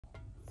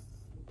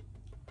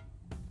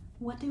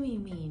What do we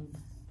mean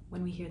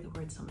when we hear the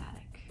word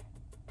somatic?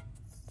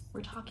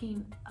 We're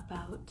talking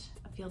about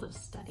a field of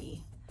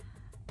study.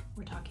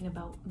 We're talking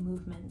about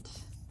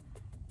movement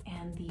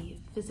and the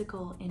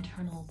physical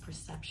internal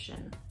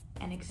perception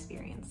and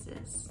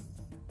experiences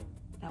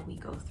that we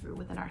go through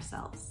within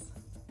ourselves.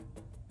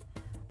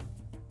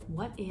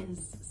 What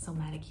is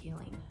somatic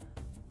healing?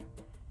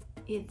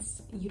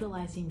 It's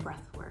utilizing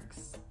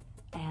breathworks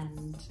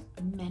and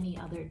many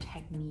other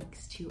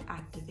techniques to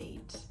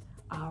activate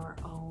our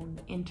own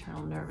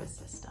internal nervous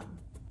system.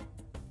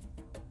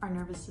 Our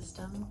nervous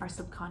system, our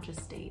subconscious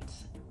state,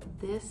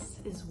 this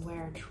is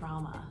where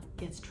trauma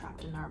gets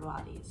trapped in our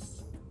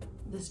bodies.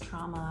 This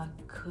trauma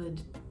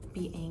could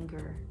be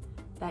anger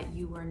that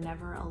you were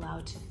never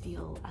allowed to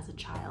feel as a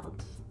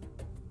child.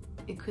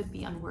 It could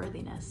be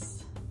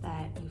unworthiness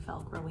that you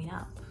felt growing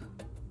up.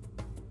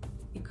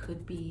 It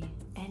could be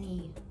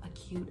any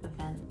acute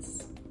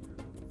events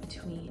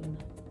between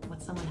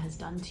what someone has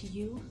done to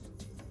you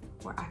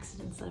or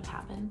accidents that have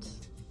happened.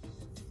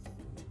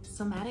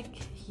 Somatic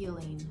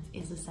healing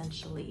is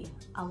essentially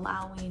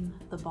allowing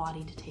the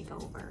body to take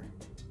over,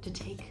 to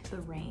take the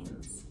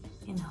reins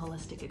in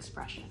holistic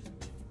expression.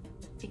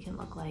 It can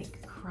look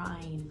like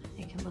crying,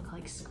 it can look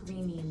like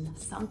screaming,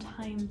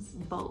 sometimes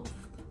both,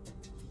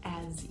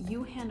 as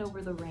you hand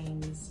over the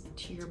reins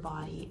to your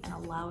body and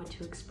allow it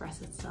to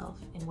express itself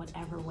in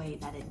whatever way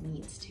that it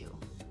needs to.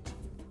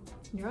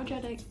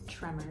 Neurogenic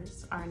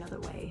tremors are another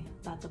way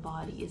that the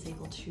body is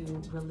able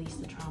to release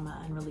the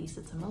trauma and release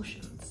its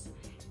emotions.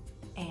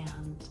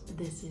 And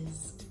this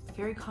is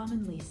very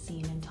commonly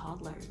seen in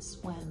toddlers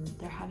when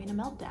they're having a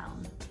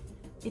meltdown.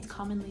 It's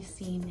commonly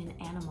seen in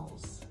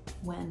animals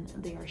when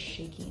they are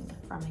shaking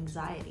from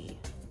anxiety.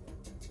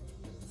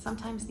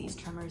 Sometimes these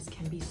tremors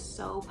can be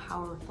so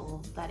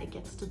powerful that it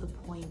gets to the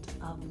point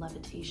of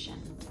levitation,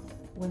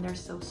 when they're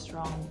so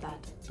strong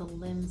that the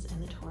limbs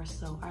and the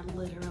torso are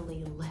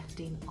literally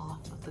lifting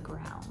off of the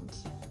ground.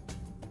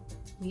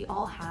 We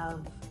all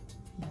have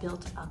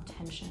built up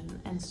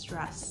tension and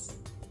stress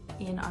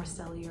in our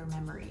cellular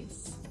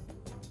memories.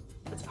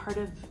 It's part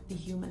of the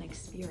human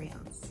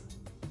experience.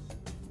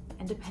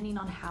 And depending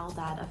on how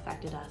that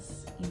affected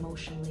us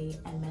emotionally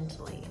and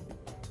mentally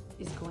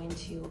is going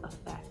to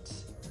affect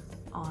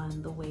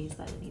on the ways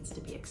that it needs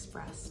to be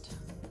expressed.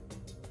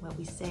 What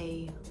we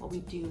say, what we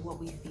do, what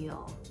we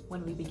feel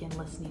when we begin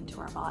listening to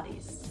our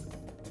bodies.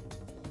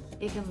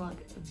 It can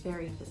look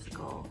very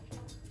physical,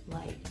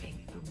 like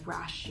a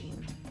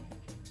thrashing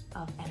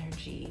of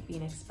energy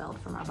being expelled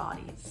from our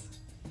bodies.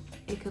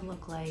 It could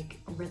look like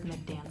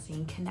rhythmic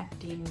dancing,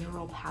 connecting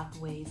neural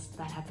pathways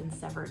that have been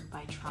severed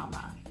by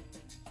trauma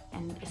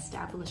and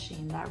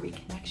establishing that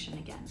reconnection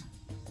again.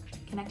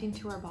 Connecting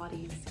to our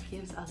bodies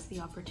gives us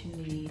the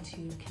opportunity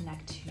to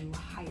connect to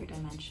higher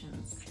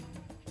dimensions.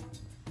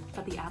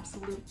 But the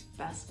absolute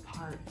best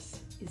part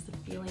is the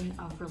feeling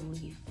of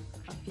relief,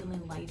 of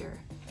feeling lighter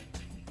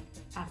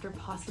after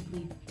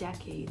possibly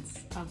decades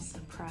of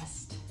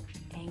suppressed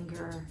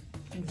anger,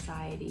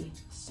 anxiety,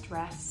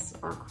 stress,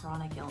 or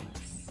chronic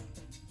illness.